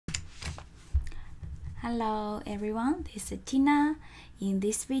Hello everyone, this is Tina. In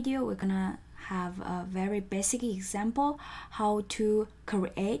this video, we're gonna have a very basic example how to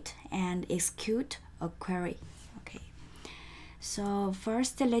create and execute a query. Okay, so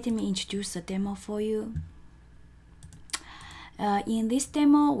first let me introduce the demo for you. In this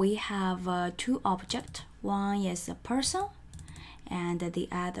demo, we have two objects. One is a person and the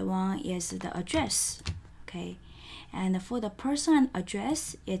other one is the address. Okay, and for the person and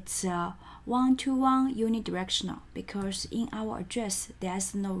address, it's one-to-one unidirectional because in our address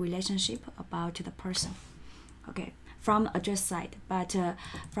there's no relationship about the person. Okay, from address side, but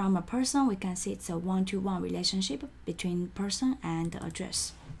from a person we can see it's a one-to-one relationship between person and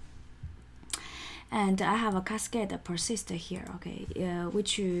address. And I have a cascade persist here, okay,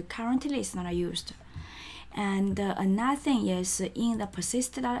 which currently is not used. And another thing is in the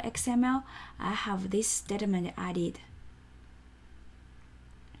persist.xml, I have this statement added.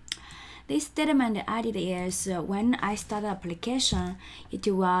 This statement added is when I start the application, it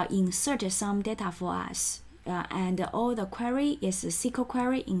will insert some data for us. And all the query is a SQL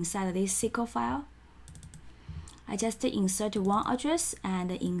query inside this SQL file. I just insert one address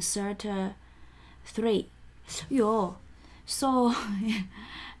and insert 3. Yo, so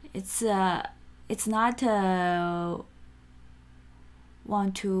it's not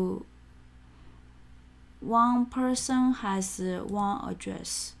one person has one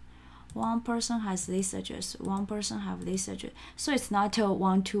address. One person has this address, one person have this address. So it's not a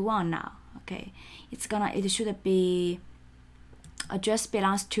one-to-one now. Okay, it should be address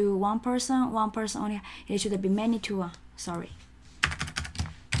belongs to one person only. It should be many to one. Sorry.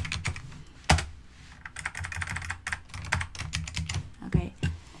 Okay.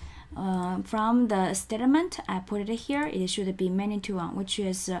 From the statement I put it here. It should be many to one, which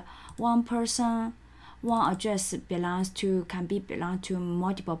is one person. One address can belong to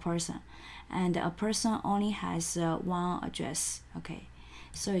multiple person, and a person only has one address. Okay,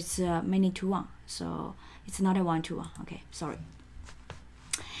 so it's many to one, so it's not a one-to-one. Okay, sorry.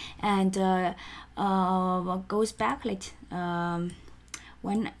 And goes back like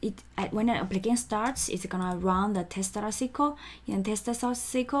when the application starts, it's gonna run the test.sql. In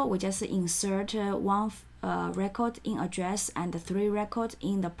test.sql, we just insert one record in address and 3 records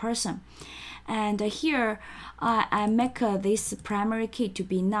in the person. And here I make this primary key to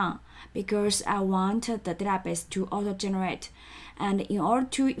be none because I want the database to auto-generate. And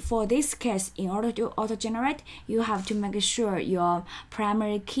for this case, in order to auto-generate, you have to make sure your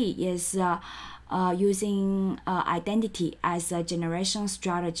primary key is using identity as a generation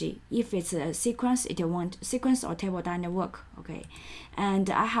strategy. If it's a sequence, sequence or table doesn't work. Okay, and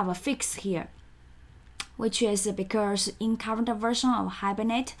I have a fix here, which is because in current version of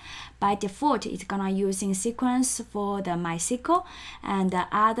Hibernate, by default, it's gonna using sequence for the MySQL, and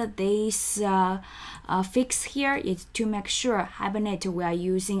add this fix here is to make sure Hibernate we are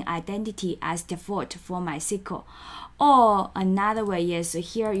using identity as default for MySQL. Or another way is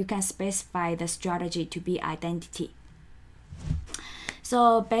here you can specify the strategy to be identity.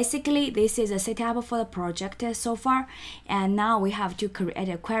 So basically, this is a setup for the project so far, and now we have to create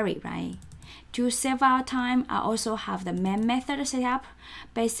a query, right? To save our time, I also have the main method set up.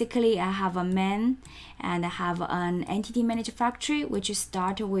 Basically, I have a main and I have an entity manager factory, which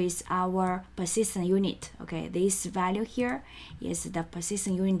start with our persistent unit. Okay, this value here is the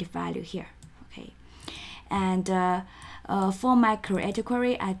persistent unit value here. Okay, and for my create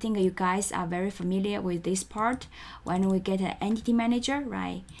query, I think you guys are very familiar with this part when we get an entity manager,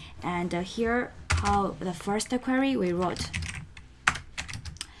 right? And here, how the first query we wrote.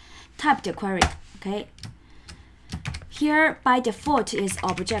 Typed query. Okay, here by default is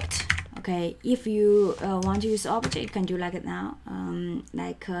object. Okay, if you want to use object, you can do like it now,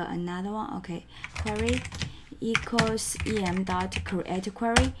 another one. Okay, query equals em.create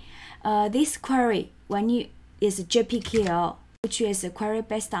query. This query is JPA, which is a query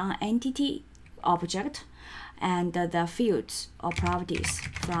based on entity object and the fields or properties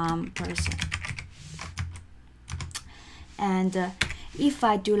from person. And if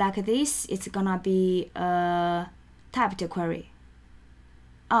I do like this, it's gonna be a typed query.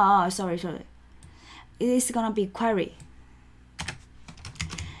 Sorry. It is gonna be query.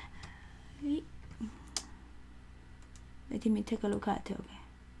 Let me take a look at it.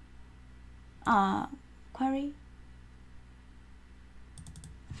 Okay. Query.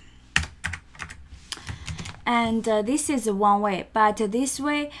 And this is one way, but this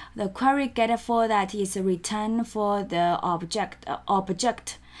way the query get for that is a return for the object,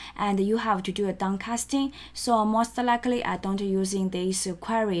 and you have to do a downcasting. So most likely I don't using this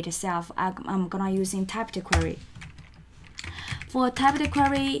query itself. I'm gonna using typed query. For typed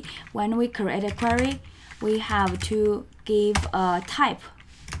query, when we create a query, we have to give a type,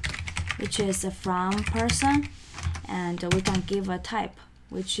 which is from person, and we can give a type,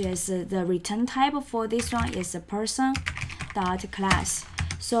 which is the return type for this one is a person dot class.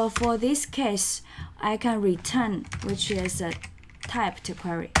 So for this case, I can return, which is a typed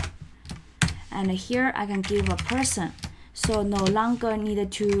query, and here I can give a person. So no longer needed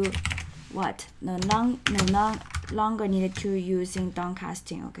to what? No longer needed to using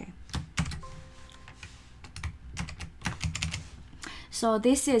downcasting. Okay. So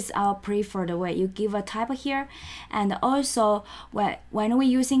this is our preferred way. You give a type here, and also when we're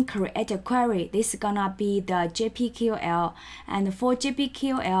using create a query, this is gonna be the JPQL, and for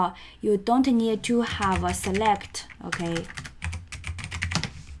JPQL, you don't need to have a select. Okay.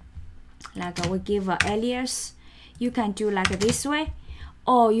 Like we give an alias, you can do like this way,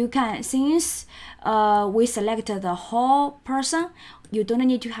 or you can, since we selected the whole person, you don't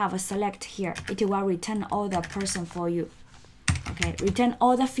need to have a select here. It will return all the person for you. Okay, return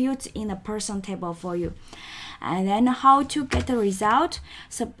all the fields in the person table for you. And then how to get the result?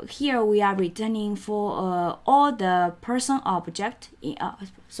 So here we are returning for all the person object,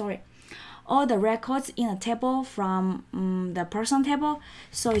 all the records in a table from the person table.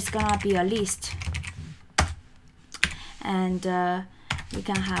 So it's gonna be a list, and we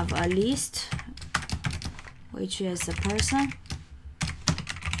can have a list, which is a person.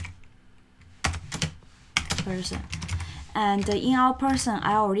 And in our person,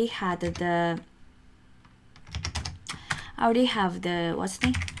 I already have the what's the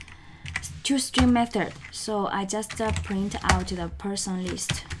name? ToString method. So I just print out the person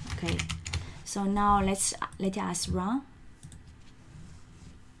list. Okay. So now let us run.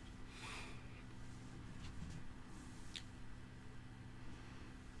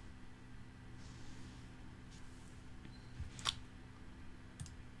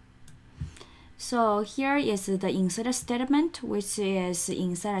 So here is the insert statement, which is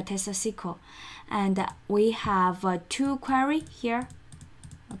inside test SQL, and we have two query here.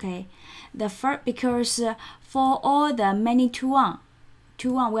 Okay, the first, because for all the many to1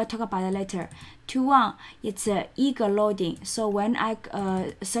 we'll talk about it later. To1, it's eager loading. So when I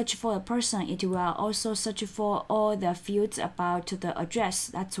search for a person, it will also search for all the fields about the address.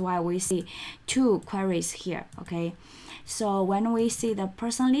 That's why we see two queries here. Okay. So when we see the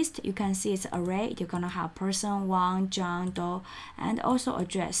person list, you can see it's array. You're gonna have person 1, John Doe, and also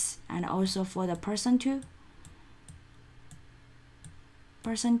address. And also for the person 2,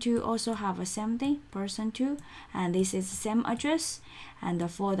 also have a same thing, person 2, and this is the same address. And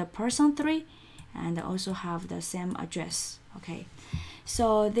for the person 3, and also have the same address. Okay,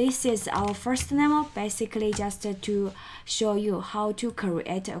 so this is our first demo, basically just to show you how to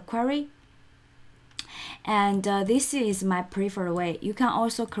create a query. And this is my preferred way. You can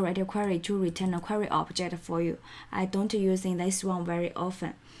also create a query to return a query object for you. I don't using this one very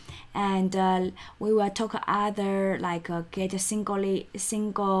often. And we will talk other like get a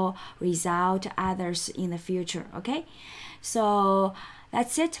single result others in the future. Okay, so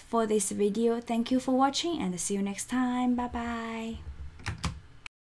that's it for this video. Thank you for watching, and see you next time. Bye bye.